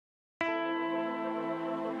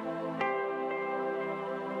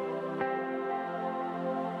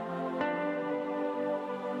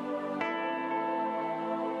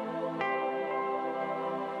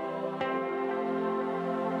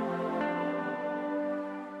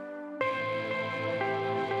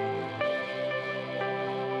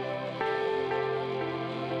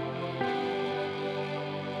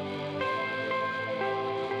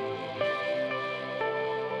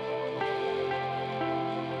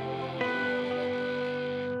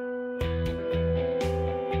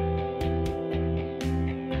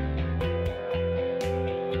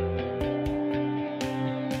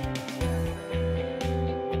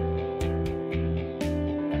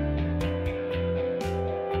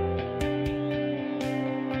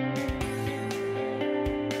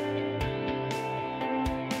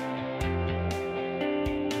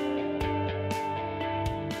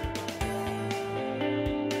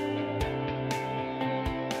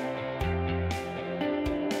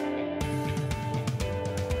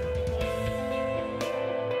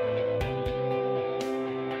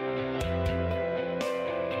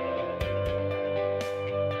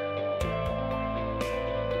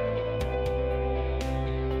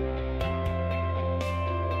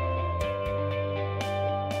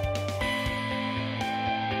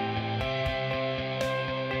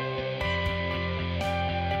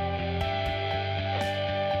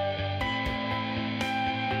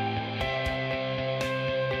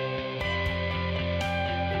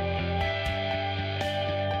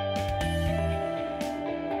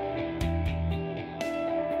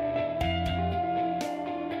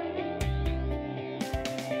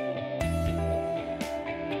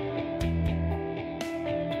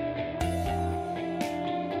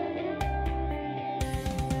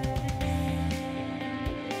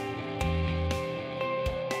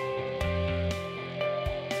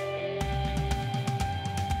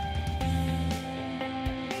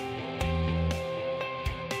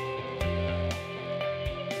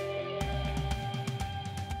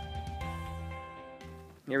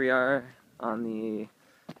Here we are on the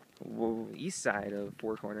east side of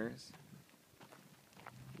Four Corners,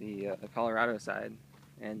 the Colorado side,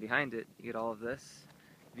 and behind it you get all of this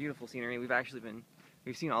beautiful scenery.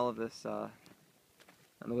 We've seen all of this on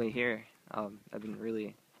the way here. I've been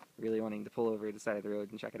really wanting to pull over to the side of the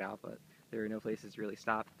road and check it out, but there are no places to really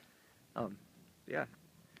stop. Yeah,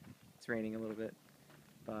 it's raining a little bit,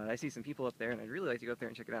 but I see some people up there, and I'd really like to go up there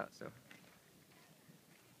and check it out. So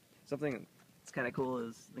something that's kind of cool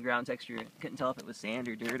is the ground texture. Couldn't tell if it was sand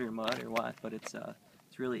or dirt or mud or what, but it's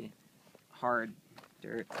really hard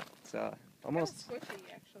dirt. It's almost squishy,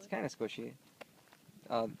 actually. It's kind of squishy.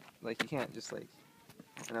 Like you can't just like,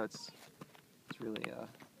 I know it's really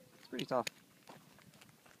it's pretty tough.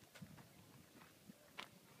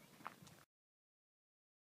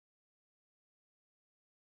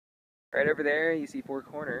 Right over there you see Four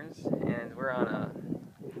Corners, and we're on a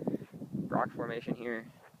rock formation here.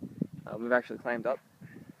 We've actually climbed up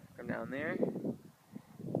from down there. You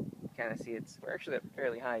kind of see we're actually up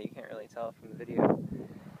fairly high. You can't really tell from the video.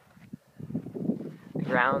 The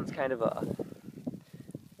ground's kind of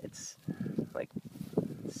it's like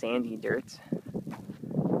sandy dirt.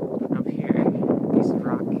 Up here, piece of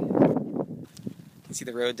rock. You can see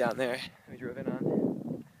the road down there we drove in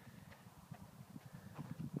on.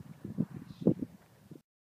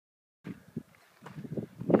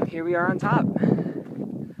 And here we are on top.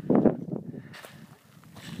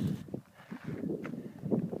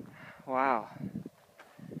 Wow,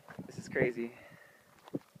 this is crazy.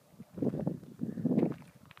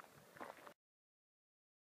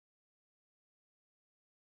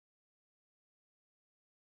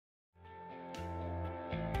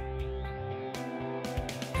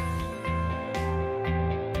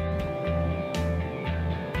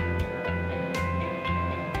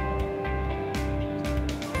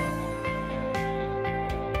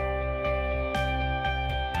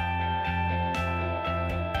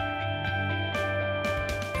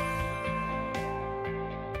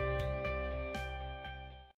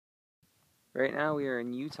 Right now we are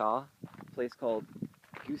in Utah, a place called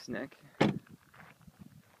Gooseneck,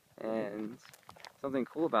 and something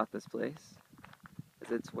cool about this place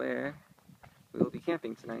is it's where we will be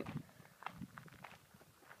camping tonight.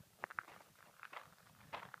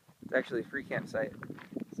 It's actually a free campsite,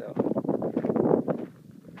 so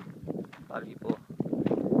a lot of people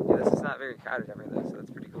do this. It's not very crowded ever though, so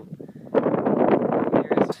that's pretty cool.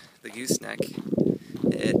 Here's the Gooseneck.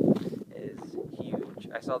 It is huge.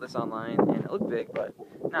 I saw this online and it looked big, but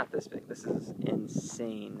not this big. This is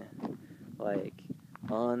insane. Like,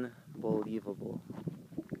 unbelievable.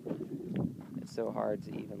 It's so hard to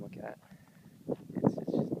even look at. It's just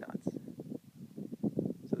nuts.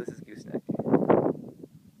 So this is Gooseneck.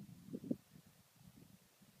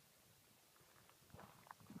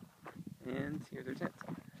 And here's our tent.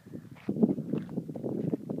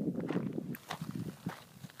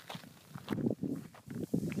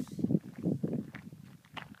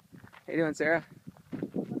 How you doing, Sarah?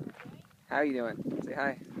 How are you doing? Say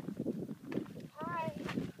hi. Hi.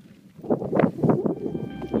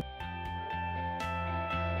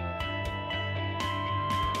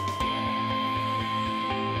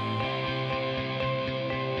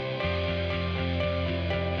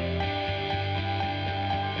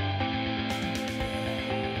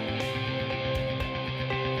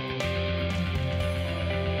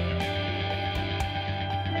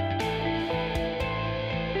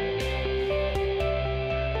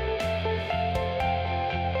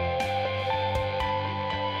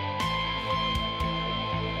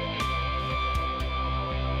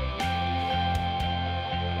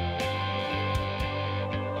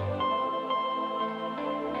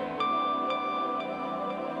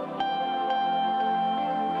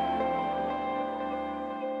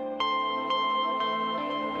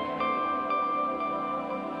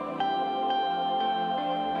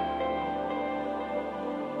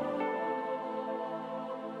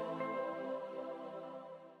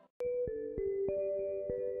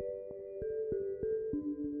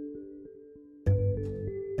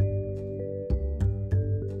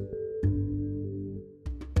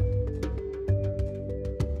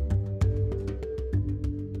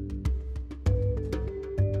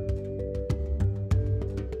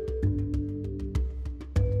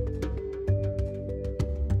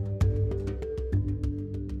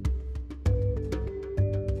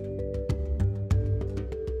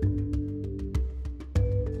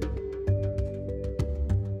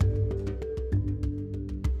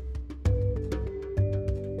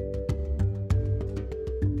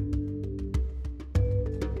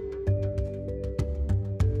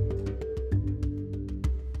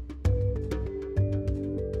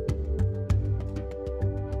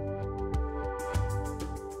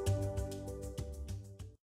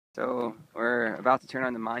 So we're about to turn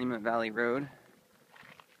on the Monument Valley Road.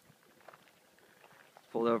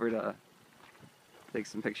 Pulled over to take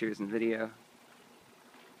some pictures and video.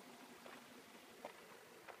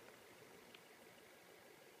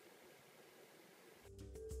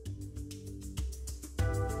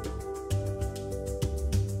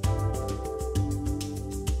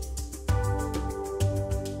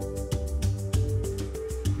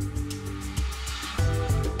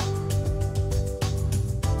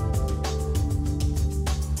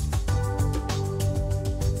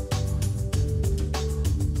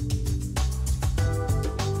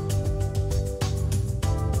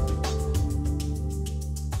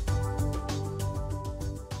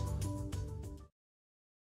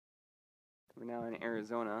 We're now in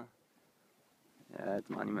Arizona at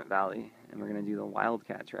Monument Valley, and we're going to do the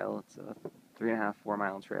Wildcat Trail. It's a 3.5,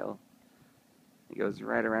 4-mile trail. It goes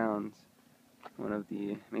right around one of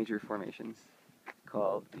the major formations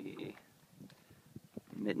called the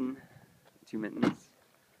Two Mittens.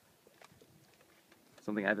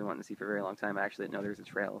 Something I've been wanting to see for a very long time. I actually didn't know there was a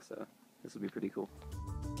trail, so this will be pretty cool.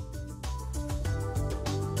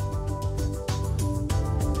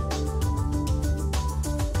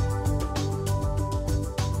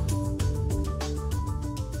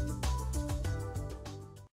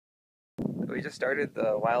 We just started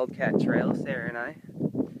the Wildcat Trail, Sarah and I,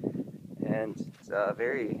 and it's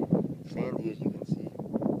very sandy, as you can see.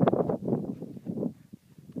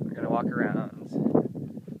 We're going to walk around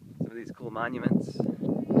some of these cool monuments.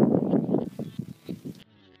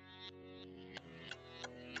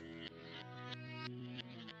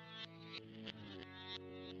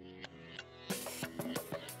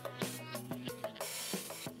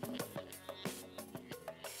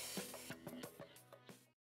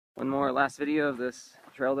 One more last video of this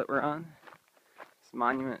trail that we're on. It's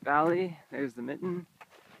Monument Valley. There's the mitten.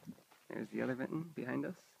 There's the other mitten behind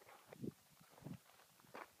us.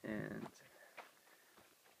 And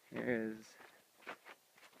here's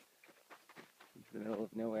the middle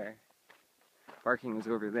of nowhere. Parking was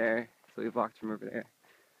over there, so we walked from over there.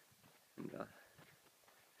 And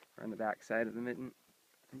we're on the back side of the mitten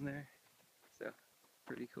from there. So,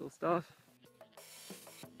 pretty cool stuff.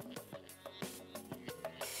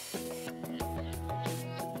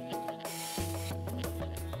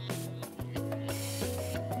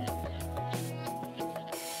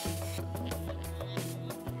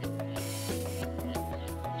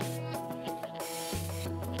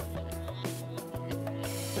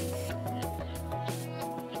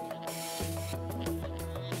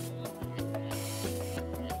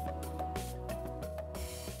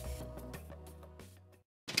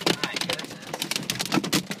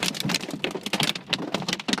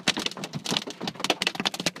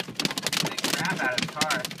 Out of the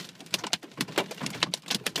car.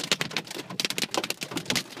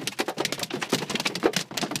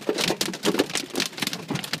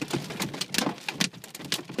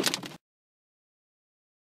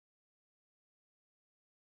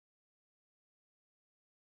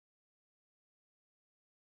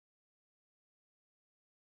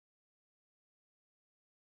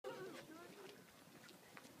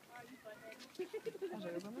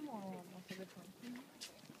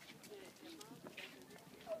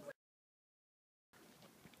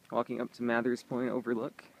 Walking up to Mather's Point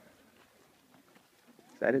Overlook.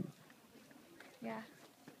 Excited? Yeah.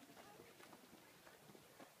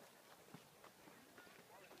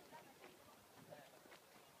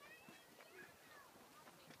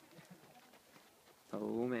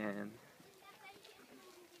 Oh man.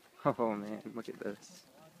 Oh man, look at this.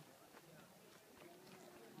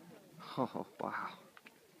 Oh wow.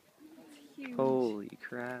 It's huge. Holy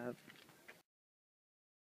crap.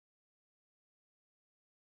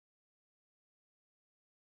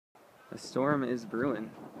 A storm is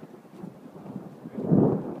brewing.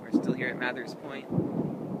 We're still here at Mather's Point.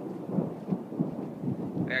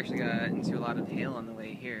 We actually got into a lot of hail on the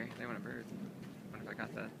way here. There went a bird. I wonder if I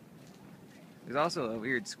got that. There's also a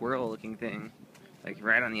weird squirrel-looking thing, like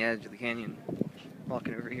right on the edge of the canyon.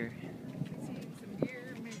 Walking over here. See some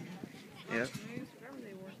deer, maybe. Yep. Moose, whatever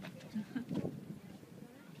they were.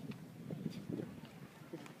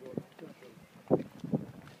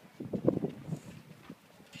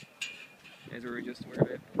 There's where we just were,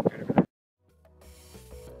 right over there.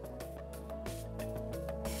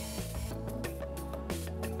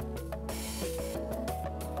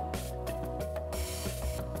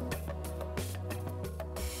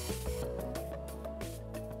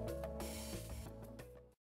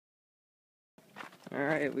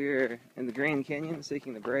 Alright, we're in the Grand Canyon,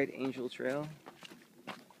 taking the Bright Angel Trail.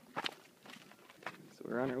 So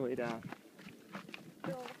we're on our way down.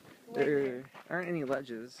 There aren't any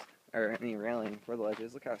ledges, or any railing for the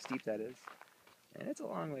ledges. Look how steep that is. And it's a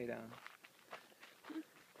long way down.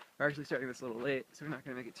 We're actually starting this a little late, so we're not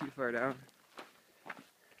going to make it too far down.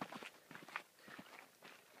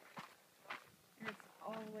 It's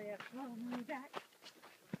all the way up, all the way back.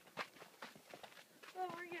 Oh,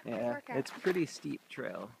 we're getting a Yeah, workout. it's pretty steep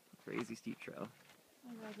trail. Crazy steep trail.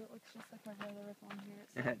 Oh god, it looks just like my brother was on here.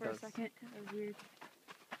 Yeah, It it stopped for a does. second. It was weird.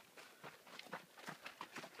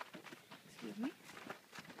 Excuse me?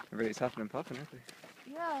 Everybody's huffing and puffing, aren't they?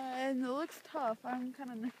 Yeah, and it looks tough. I'm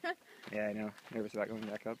kind of Yeah, I know. Nervous about going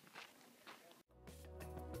back up.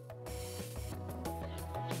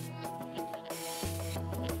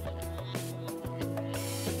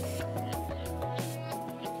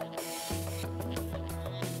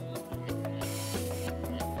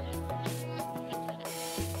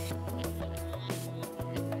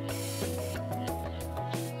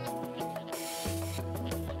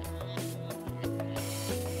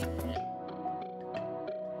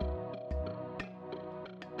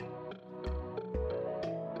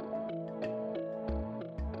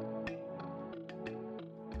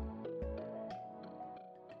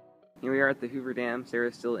 Here we are at the Hoover Dam.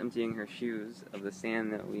 Sarah's still emptying her shoes of the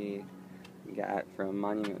sand that we got from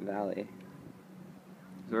Monument Valley.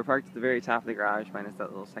 So we're parked at the very top of the garage, minus that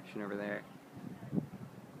little section over there.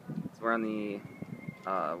 So we're on the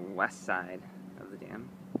west side of the dam.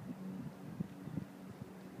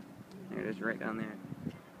 There it is, right down there.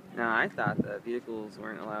 Now I thought that vehicles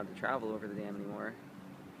weren't allowed to travel over the dam anymore,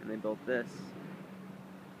 and they built this.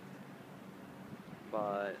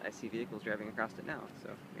 But I see vehicles driving across it now,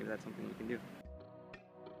 so maybe that's something you can do.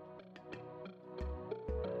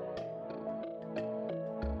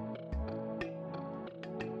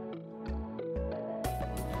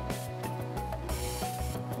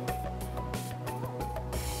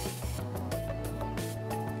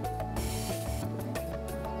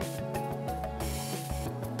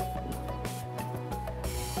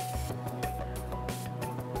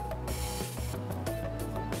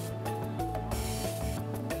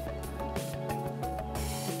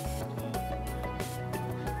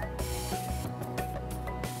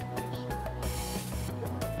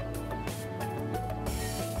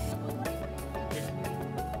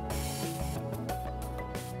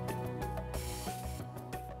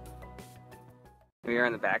 We are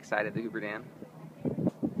on the back side of the Hoover Dam,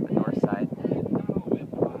 the north side.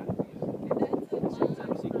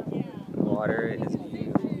 The water is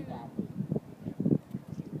beautiful.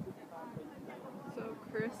 so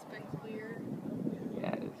crisp and clear.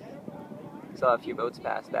 Yeah, it is. Saw a few boats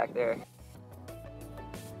pass back there.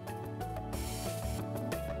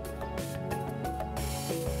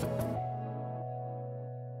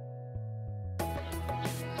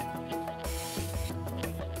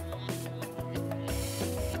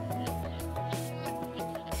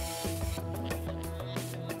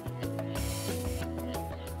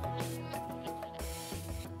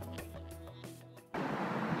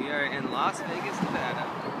 We are in Las Vegas, Nevada.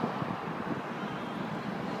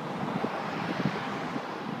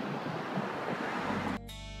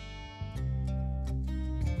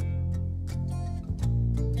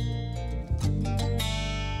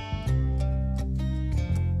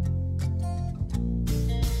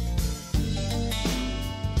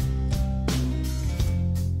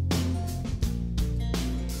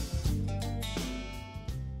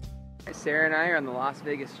 Sarah and I are on the Las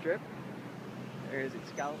Vegas Strip. There is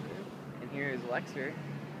Excalibur, and here is Lexer. If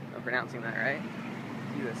I'm pronouncing that right.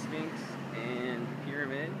 See the Sphinx and the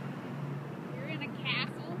Pyramid. You're in a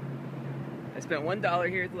castle? I spent $1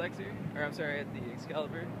 here at the Lexer, or I'm sorry, at the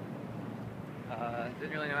Excalibur.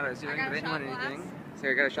 Didn't really know what I was doing, but I didn't want anything.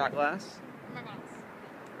 Sarah got a shot glass. For my boss.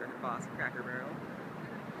 For her boss, Cracker Barrel.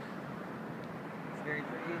 It's very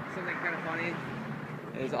pretty. Something kind of funny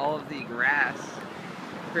is all of the grass.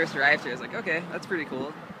 First arrived here, I was like, okay, that's pretty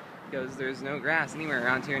cool. Because there's no grass anywhere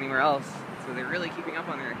around here anywhere else. So they're really keeping up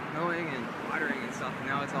on their mowing and watering and stuff, and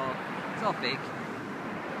now it's all fake.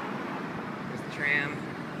 There's the tram.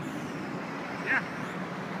 Yeah.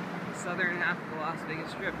 The southern half of the Las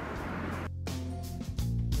Vegas Strip.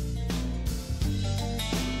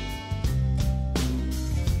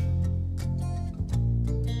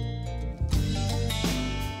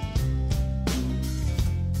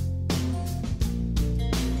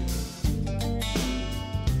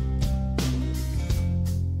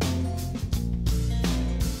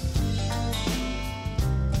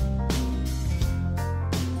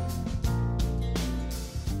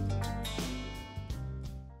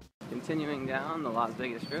 Continuing down the Las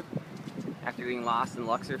Vegas Strip after being lost in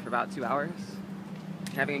Luxor for about 2 hours.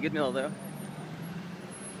 Having a good meal though.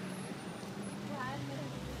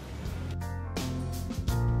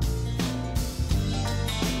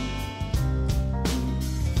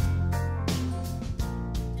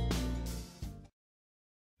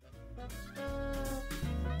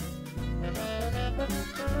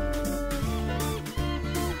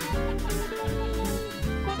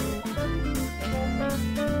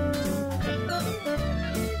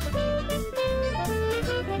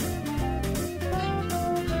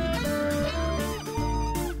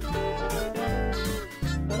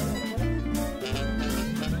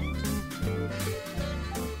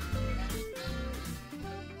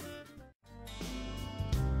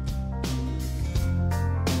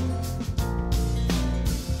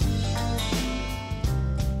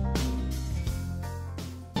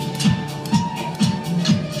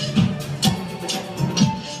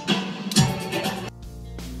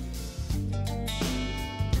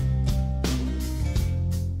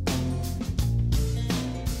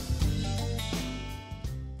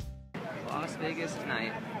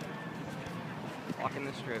 Walking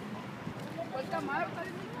the strip.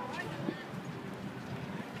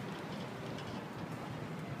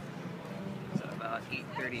 It's about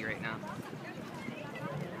 8:30 right now.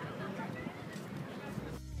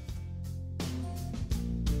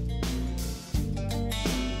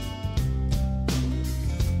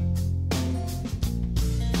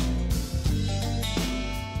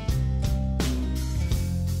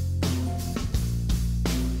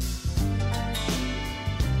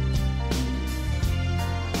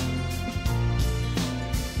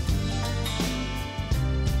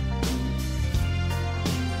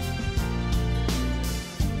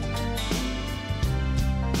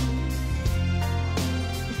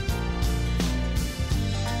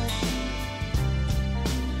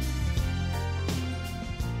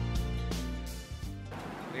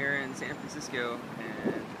 We're in San Francisco,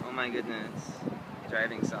 and oh my goodness,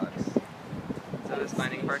 driving sucks. So it's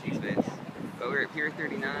finding a parking space. But we're at Pier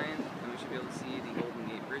 39, and we should be able to see the Golden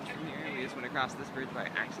Gate Bridge from here. We just went across this bridge by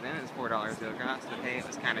accident. It's $4 to go across, but hey, it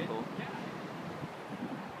was kind of cool.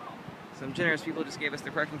 Some generous people just gave us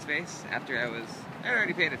their parking space after I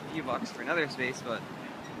already paid a few bucks for another space, but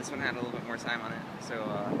this one had a little bit more time on it.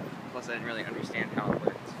 So plus I didn't really understand how it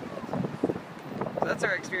worked. So that's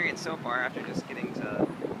our experience so far after just getting to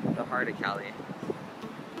the heart of Cali.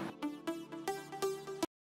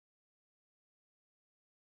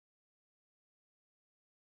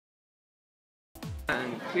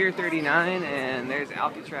 On Pier 39, and there's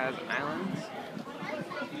Alcatraz Island.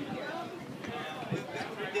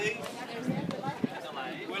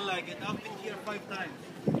 Well, I get up in here 5 times.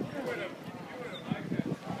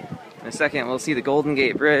 In a second, we'll see the Golden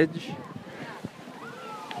Gate Bridge.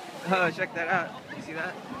 Oh, check that out. You see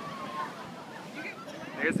that?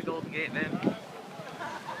 There's the Golden Gate, man.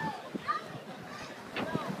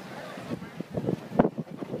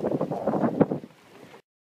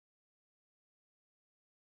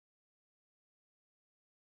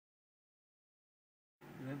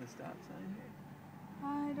 Is that the stop sign here?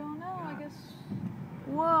 I don't know, I guess.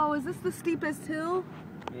 Whoa, is this the steepest hill?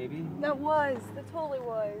 Maybe. That totally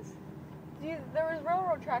was. There was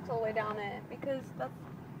railroad tracks all the way down it, because that's...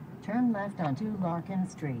 Turn left onto Larkin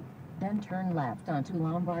Street, then turn left onto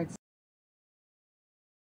Lombard.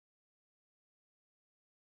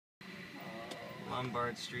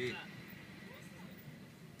 Lombard Street.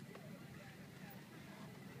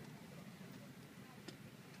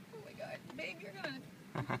 Oh my god, babe, you're gonna...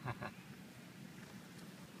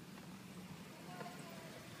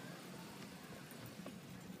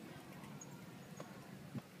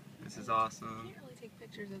 This is awesome. You can't really take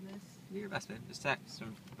pictures of this. Do your best, babe. Just take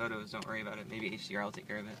some photos. Don't worry about it. Maybe HDR will take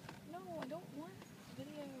care of it. No, I don't want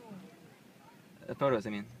video. Photos,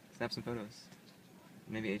 I mean. Snap some photos.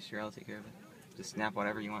 Maybe HDR will take care of it. Just snap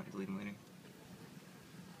whatever you want. Delete them later.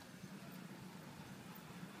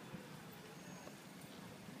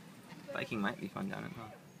 Biking might be fun down it, huh?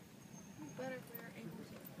 Better if we were able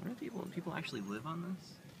to. I wonder if people actually live on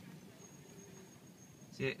this?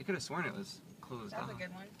 See, I could have sworn it was closed off. That's a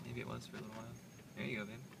good one. Maybe it was for a little while. There you go,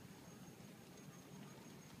 babe.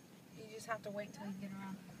 You just have to wait till you get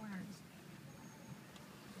around the corners.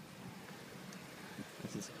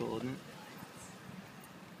 This is cool, isn't it?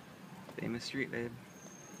 Famous street, babe.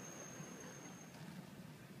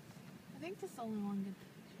 I think this is only one good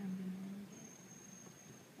picture I'm gonna really get.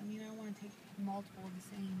 I mean, I want to take multiple of the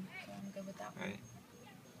same, so I'm good with that one. Right.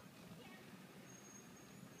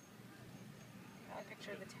 Got a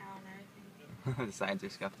picture of the town and everything. The sides are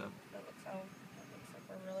scuffed up. That looks like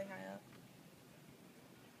we're really high up.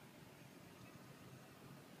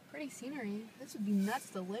 Pretty scenery. This would be nuts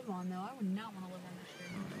to live on, though. I would not want to live on this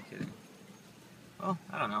shit. No kidding. Well,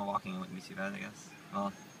 I don't know. Walking wouldn't be too bad, I guess.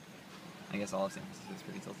 Well, I guess all of San Francisco is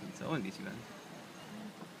pretty tilted, so it wouldn't be too bad.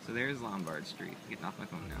 So there's Lombard Street. Getting off my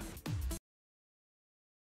phone now.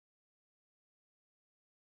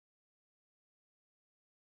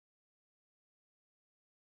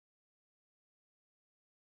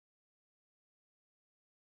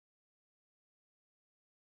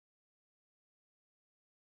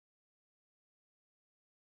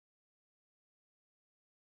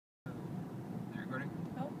 They're recording?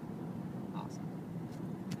 Nope. Awesome.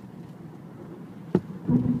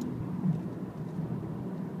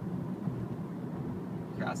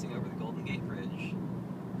 Crossing over the Golden Gate Bridge.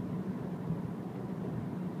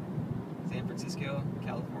 San Francisco,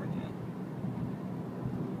 California.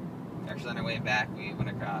 Actually, on our way back, we went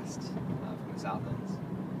across from the south ends.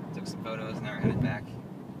 Took some photos, and now we're headed back.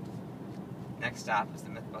 Next stop is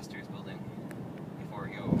the Mythbusters building before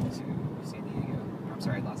we go to San Diego. Or, I'm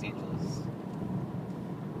sorry, Los Angeles.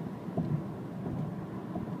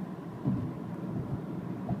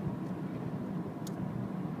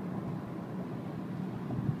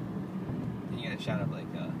 shot of like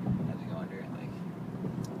as we go under, like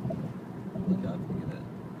look up, get a,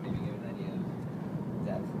 maybe get an idea of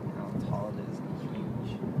depth and how tall it is and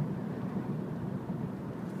huge.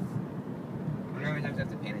 I wonder how many times I have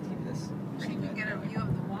to pay attention to this. You can get a view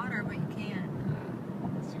of the water, but you can't.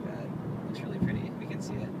 It's too bad. It's really pretty. We can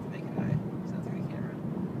see it with the naked eye. It's not through the camera.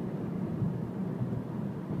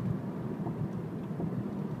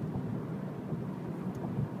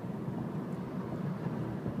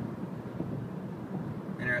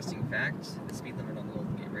 Interesting fact, the speed limit on the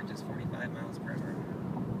Golden Gate Bridge is 45 miles per hour.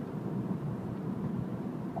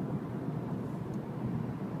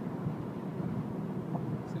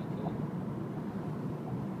 So cool.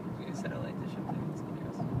 We can satellite dish up there. It's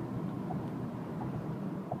interesting.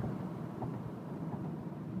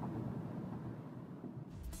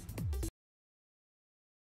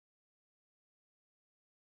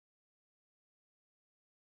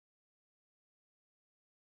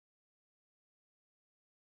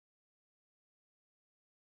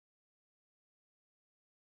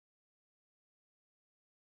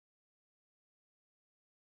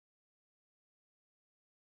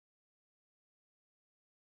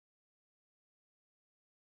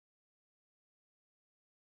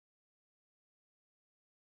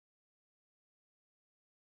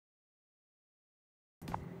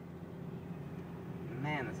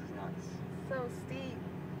 Man, this is nuts. So steep.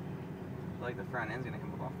 I feel like the front end's gonna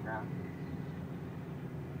come up off the ground.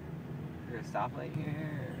 Is there a stoplight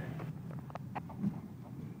here?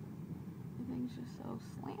 Everything's just so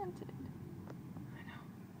slanted. I know.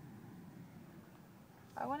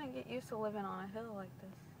 I wouldn't get used to living on a hill like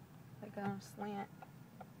this. Like on a slant.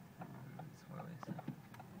 That's what I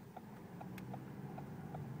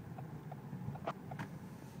said.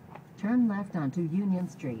 Turn left onto Union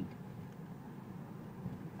Street.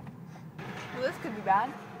 Well, this could be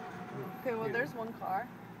bad. Okay, well, there's one car.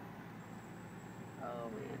 Oh,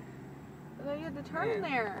 man. I thought you had to turn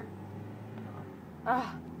there.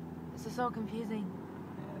 Ugh. This is so confusing.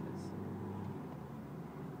 Yeah, it is.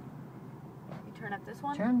 You turn up this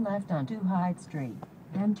one? Turn left onto Hyde Street.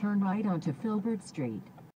 Then turn right onto Filbert Street.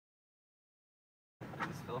 Is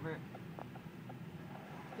this Filbert?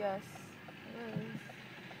 Yes, it is.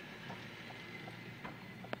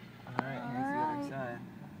 Alright, here's the other side.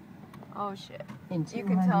 Oh, shit. In You 200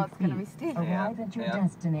 can tell it's feet, gonna be steep. arrive at your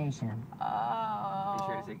destination. Oh. Be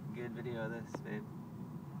sure to take a good video of this, babe.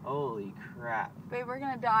 Holy crap. Babe, we're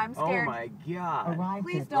gonna die. I'm Oh scared. my god. Arrived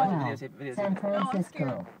Please at don't. 12, Videotape. San No, I'm Francisco,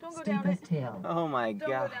 scared. Don't go down Steepest it. Hill. Oh my Don't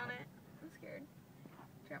god. go down it. I'm scared.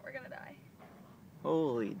 Trent, we're gonna die.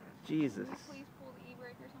 Holy Jesus. Can you please pull the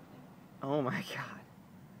e-brake or something? Oh my god.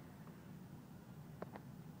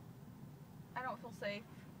 I don't feel safe.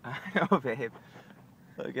 I know, babe.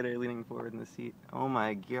 Look at her leaning forward in the seat. Oh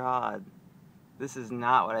my god. This is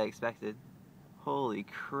not what I expected. Holy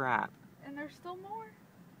crap. And there's still more.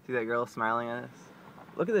 See that girl smiling at us?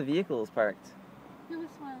 Look at the vehicles parked. Who was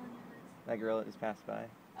smiling at us? That girl that just passed by.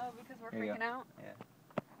 Oh, because we're There you freaking out? Yeah.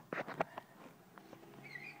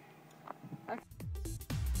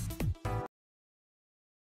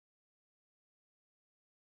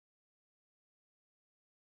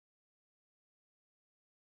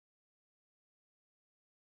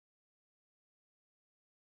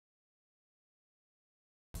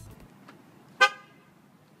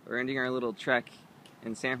 We're ending our little trek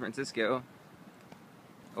in San Francisco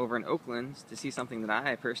over in Oakland to see something that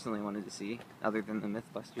I personally wanted to see, other than the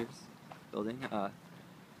Mythbusters building.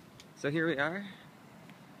 So here we are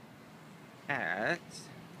at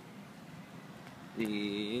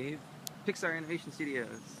the Pixar Animation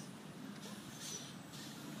Studios.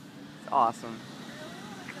 It's awesome.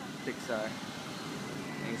 Pixar.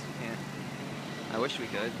 I guess we can't. I wish we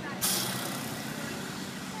could.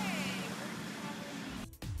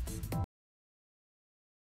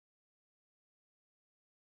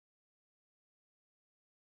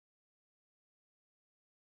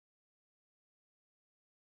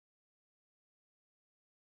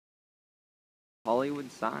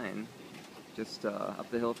 Hollywood sign, just up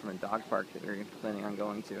the hill from a dog park that we're planning on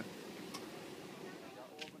going to.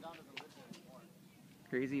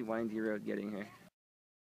 Crazy windy road getting here.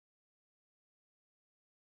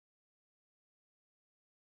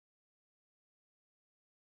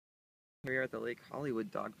 Here we are at the Lake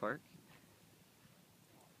Hollywood Dog Park.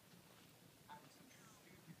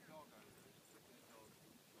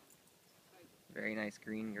 Very nice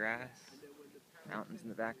green grass, mountains in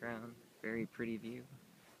the background, very pretty view.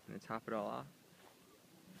 And to top it all off,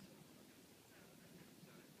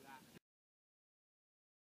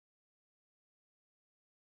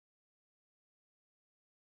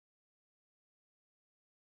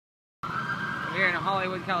 we Here in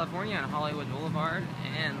Hollywood, California, on Hollywood Boulevard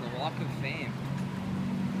and the Walk of Fame.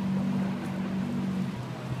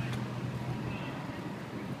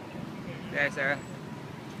 Hey, Sarah.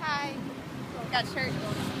 Hi. Got shirt.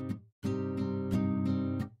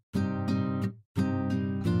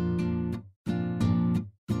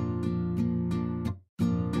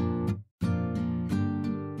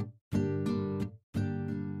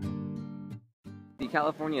 The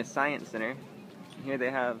California Science Center. Here they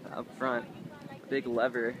have up front a big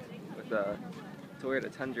lever with a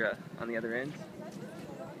Toyota Tundra on the other end.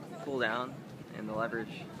 Pull down, and the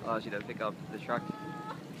leverage allows you to pick up the truck.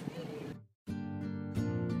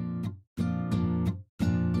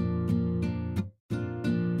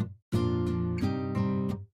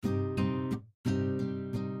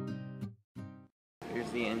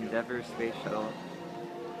 Here's the Endeavour Space Shuttle.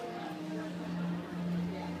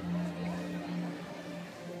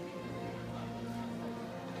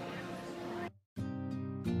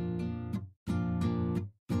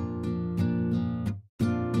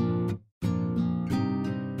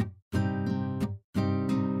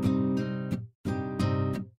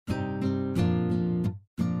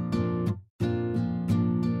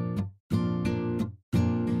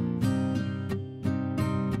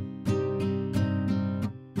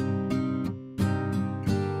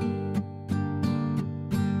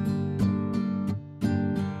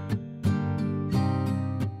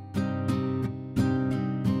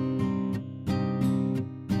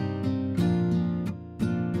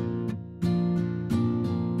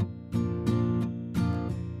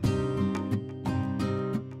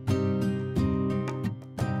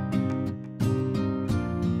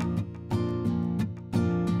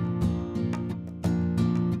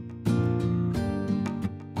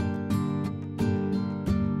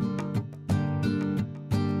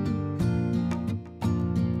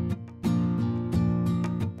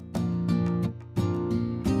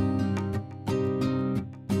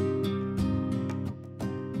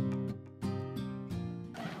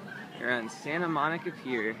 We're on Santa Monica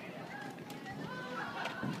Pier.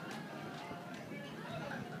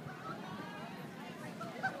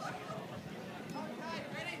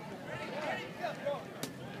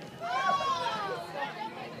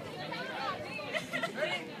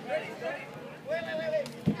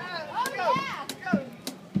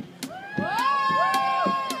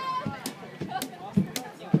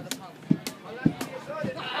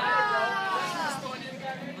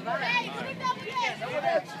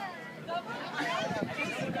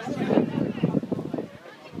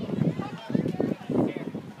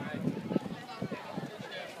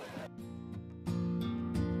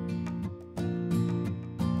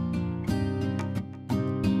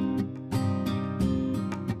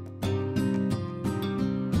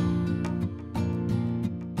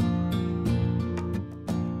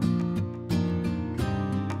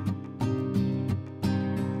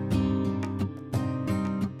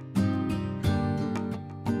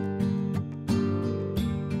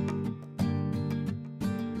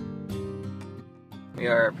 We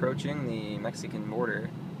are approaching the Mexican border.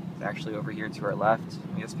 It's actually over here to our left.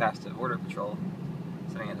 We just passed a border patrol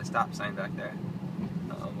sitting at the stop sign back there.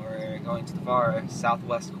 We're going to the far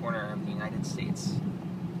southwest corner of the United States.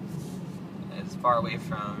 As far away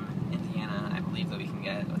from Indiana, I believe, that we can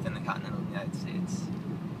get within the continental United States.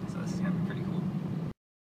 So this is going to be pretty cool.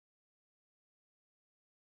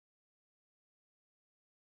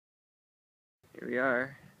 Here we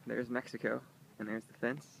are. There's Mexico, and there's the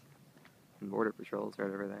fence. And border patrols right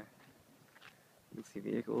over there. You can see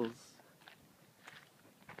vehicles.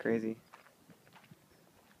 Crazy.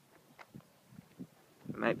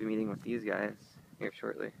 I might be meeting with these guys here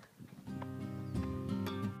shortly.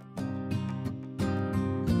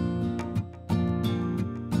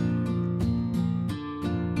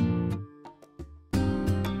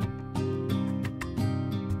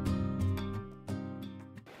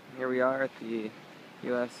 Here we are at the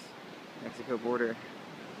U.S.-Mexico border.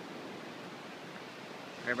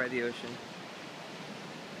 Right by the ocean.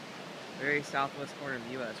 Very southwest corner of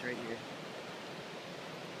the U.S. right here.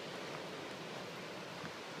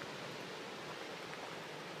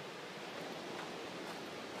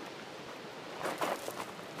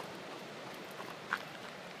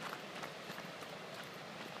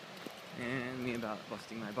 And me about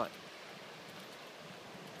busting my butt.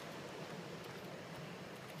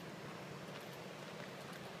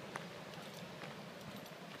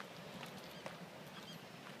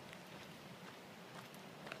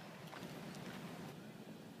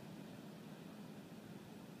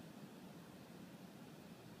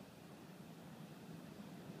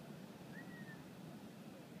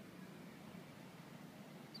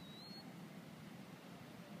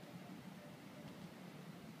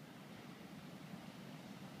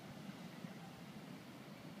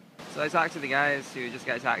 So I talked to the guys who just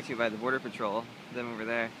got talked to by the Border Patrol, them over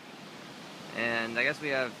there. And I guess we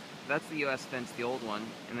have, that's the US fence, the old one.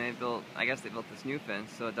 And I guess they built this new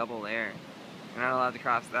fence, so a double layer. We're not allowed to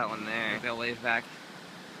cross that one there. They'll wave back.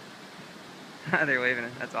 They're waving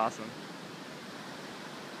it, that's awesome.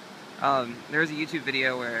 There was a YouTube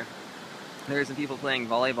video where there were some people playing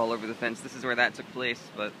volleyball over the fence. This is where that took place,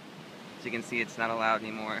 but as you can see, it's not allowed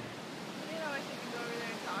anymore. You know, I wish I could go over there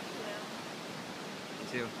and talk to them. Me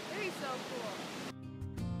too. They'd be so cool.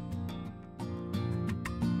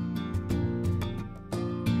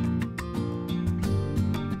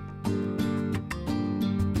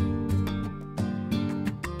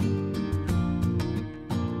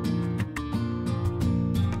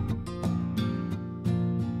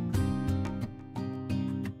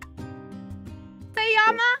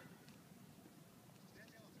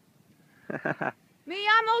 Me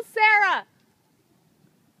llamo Sarah.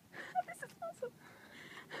 This is awesome.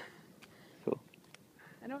 Cool.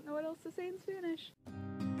 I don't know what else to say in Spanish.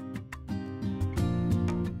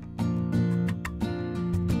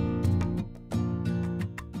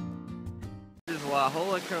 This is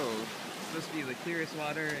Jolla Cove. It's supposed to be the clearest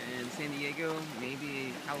water in San Diego,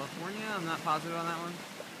 maybe California. I'm not positive on that one.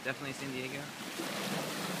 Definitely San Diego.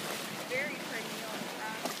 Very pretty on the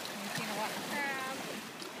front. You've seen a lot of crabs.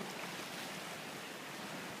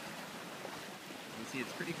 You can see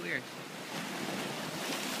it's pretty clear.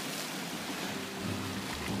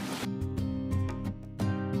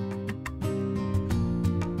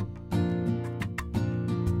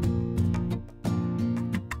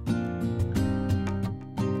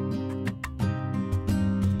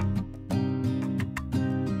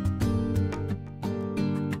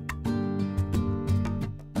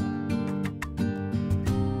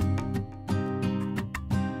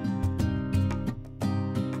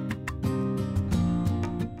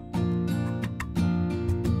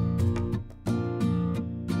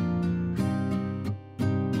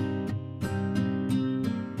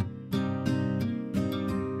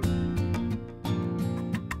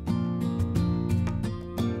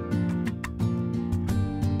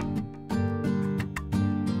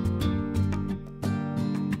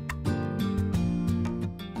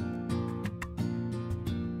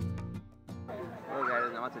 Little guy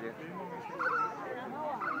doesn't know what to do.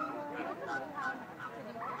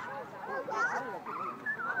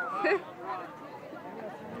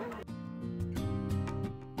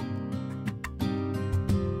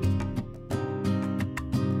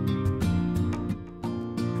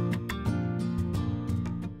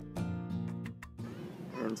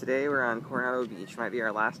 And today we're on Coronado Beach. Might be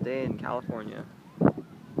our last day in California.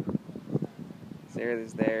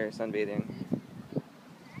 Sarah's there sunbathing.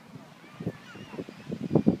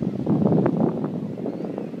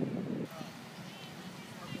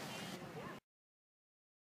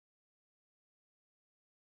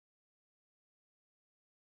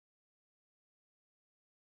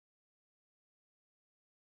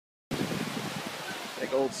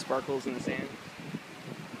 Like old sparkles in the sand.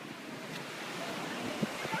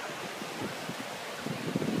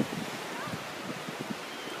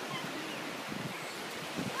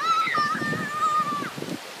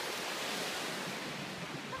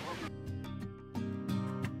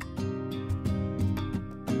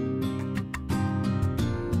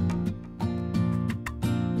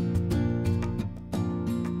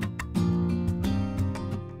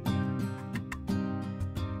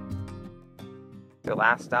 So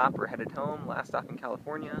last stop, we're headed home. Last stop in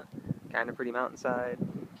California. Kind of pretty mountainside.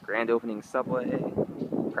 Grand opening subway.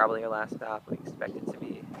 Probably our last stop. We expect it to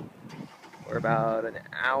be. We're about an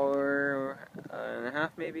hour and a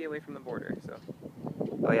half maybe away from the border. So,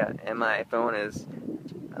 oh yeah, and my phone is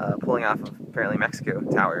pulling off of apparently Mexico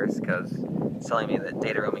towers because it's telling me that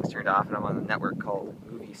data roaming's turned off and I'm on a network called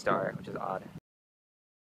Movie Star, which is odd.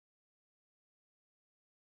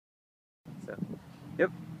 So, yep.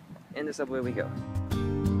 In the subway we go.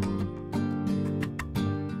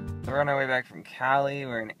 We're on our way back from Cali.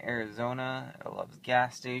 We're in Arizona at a Love's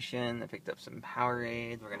gas station. I picked up some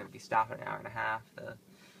Powerade. We're going to be stopping an hour and a half.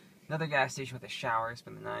 Another gas station with a shower,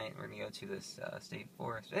 spend the night. We're going to go to this state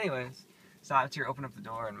forest. But anyways, stopped here, opened up the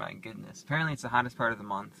door, and my goodness. Apparently it's the hottest part of the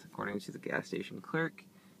month, according to the gas station clerk.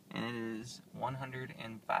 And it is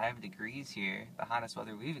 105 degrees here. The hottest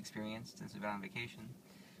weather we've experienced since we've been on vacation.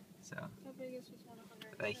 So,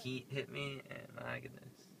 the heat hit me, and my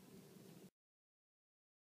goodness.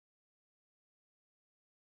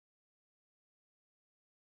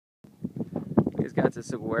 We just got to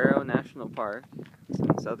Saguaro National Park. It's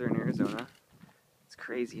in southern Arizona. It's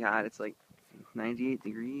crazy hot. It's like 98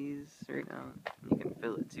 degrees right now. You can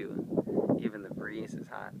feel it too. Even the breeze is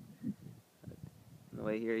hot. the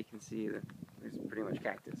way here, you can see that there's pretty much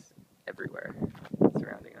cactus everywhere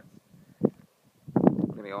surrounding us.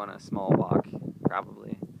 We're gonna go on a small walk,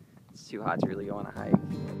 probably. It's too hot to really go on a hike.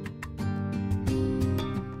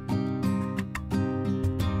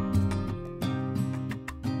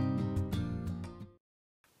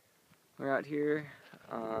 We're out here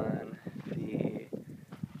on the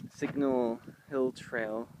Signal Hill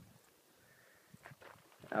Trail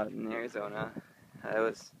out in Arizona. It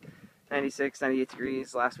was 96, 98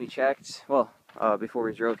 degrees last we checked. Well, before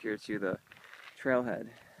we drove here to the trailhead.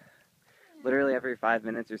 Literally every 5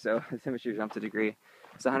 minutes or so, the temperature jumped a degree.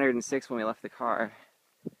 It's 106 when we left the car.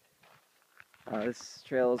 This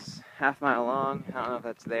trail's half-mile long. I don't know if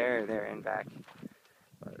that's there or there and back,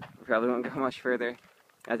 but we probably won't go much further.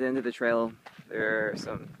 At the end of the trail, there are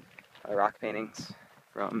some rock paintings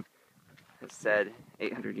from, it's said,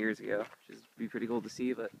 800 years ago, which is be pretty cool to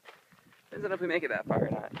see, but depends on if we make it that far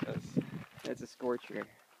or not, because it's a scorcher.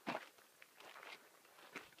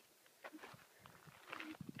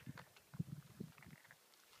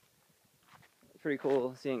 Pretty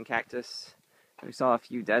cool seeing cactus. We saw a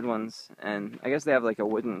few dead ones, and I guess they have like a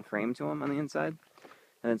wooden frame to them on the inside,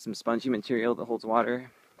 and then some spongy material that holds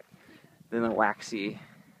water, then a waxy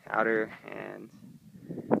outer, and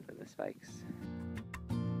then the spikes.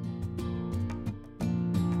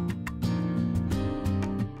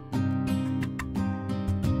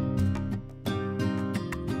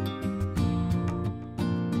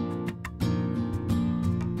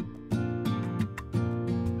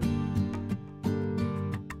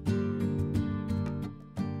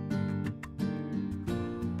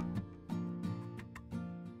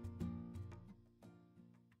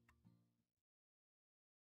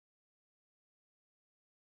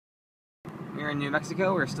 We're in New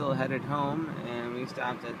Mexico. We're still headed home, and we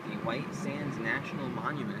stopped at the White Sands National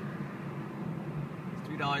Monument. It's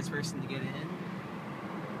 $3 person to get in.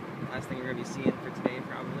 Last thing we're going to be seeing for today,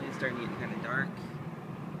 probably. It's starting to get kind of dark.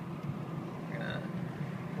 We're going to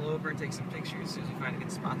pull over and take some pictures as soon as we find a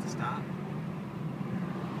good spot to stop.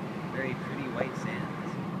 Very pretty white sands.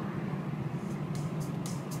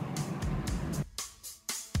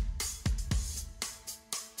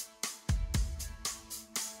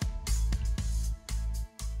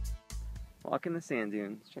 Walk in the sand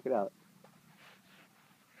dunes. Check it out.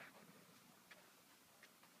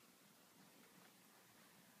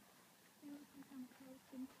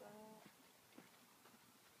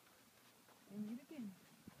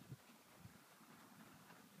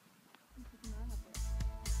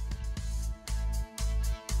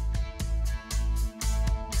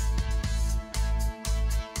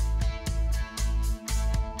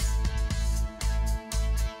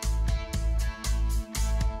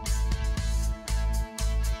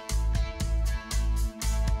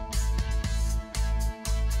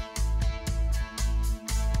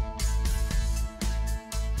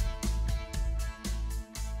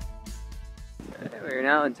 We're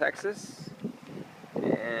now in Texas,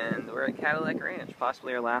 and we're at Cadillac Ranch,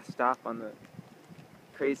 possibly our last stop on the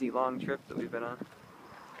crazy long trip that we've been on.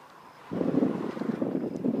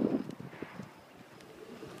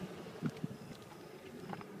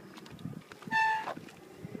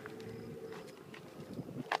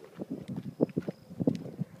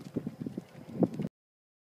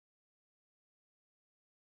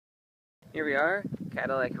 Here we are,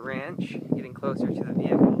 Cadillac Ranch, getting closer to the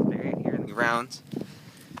vehicles buried here in the ground.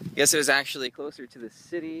 I guess it was actually closer to the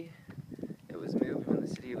city. It was moved when the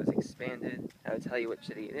city was expanded. I would tell you which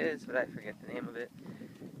city it is, but I forget the name of it.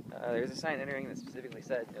 There's a sign entering that specifically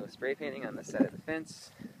said no spray painting on the side of the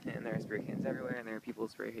fence, and there are spray cans everywhere, and there are people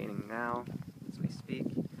spray painting now as we speak.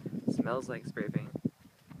 It smells like spray paint.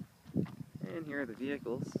 And here are the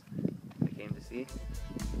vehicles we came to see.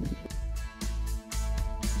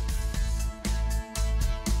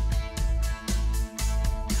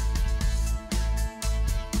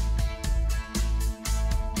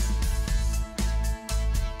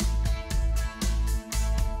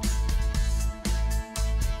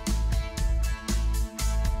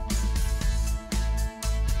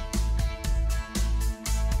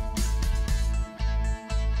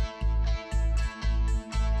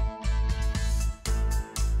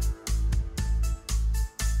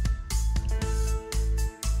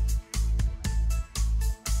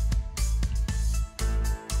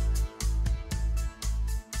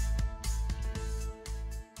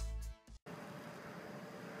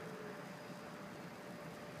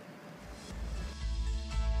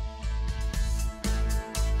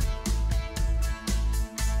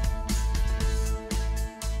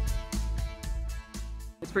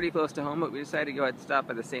 It's pretty close to home, but we decided to go ahead and stop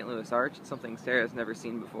by the St. Louis Arch. It's something Sarah's never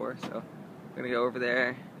seen before, so we're gonna go over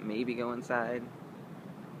there, maybe go inside,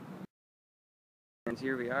 And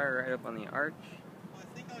here we are, right up on the arch. I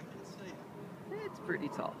think I can see it. It's pretty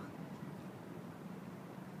tall.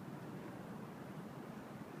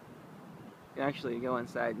 You can actually go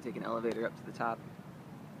inside and take an elevator up to the top.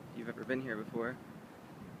 If you've ever been here before.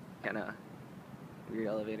 Kind of weird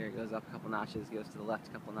elevator. It goes up a couple notches, goes to the left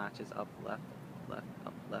a couple notches, up, left,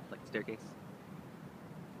 up, left, like a staircase.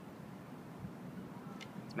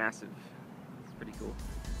 It's massive. It's pretty cool.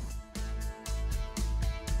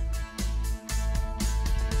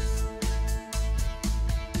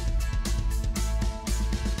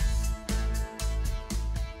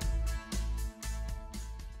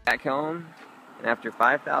 Back home, and after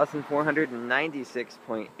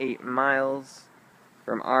 5,496.8 miles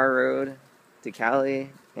from our road to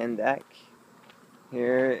Cali and Deck,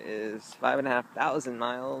 here is 5,500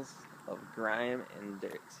 miles of grime and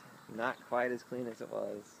dirt. Not quite as clean as it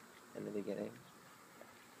was in the beginning.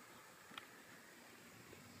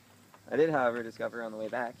 I did, however, discover on the way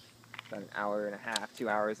back, about an hour and a half, 2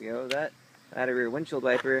 hours ago, that I had a rear windshield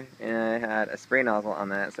wiper and I had a spray nozzle on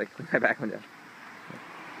that, so I cleaned my back window.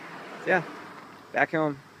 So yeah, back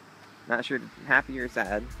home. Not sure happy or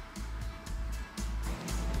sad.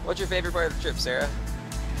 What's your favorite part of the trip, Sarah?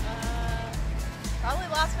 Probably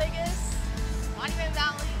Las Vegas, Monument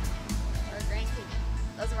Valley, or Grand Canyon.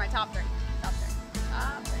 Those are my top three. Top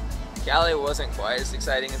three. Cali wasn't quite as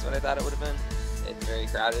exciting as what I thought it would have been. It's very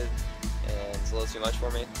crowded and it's a little too much for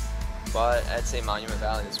me. But I'd say Monument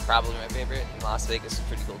Valley is probably my favorite, and Las Vegas is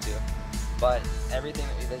pretty cool too. But everything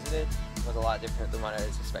that we visited was a lot different than what I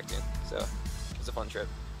was expecting. So it was a fun trip.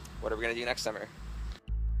 What are we going to do next summer?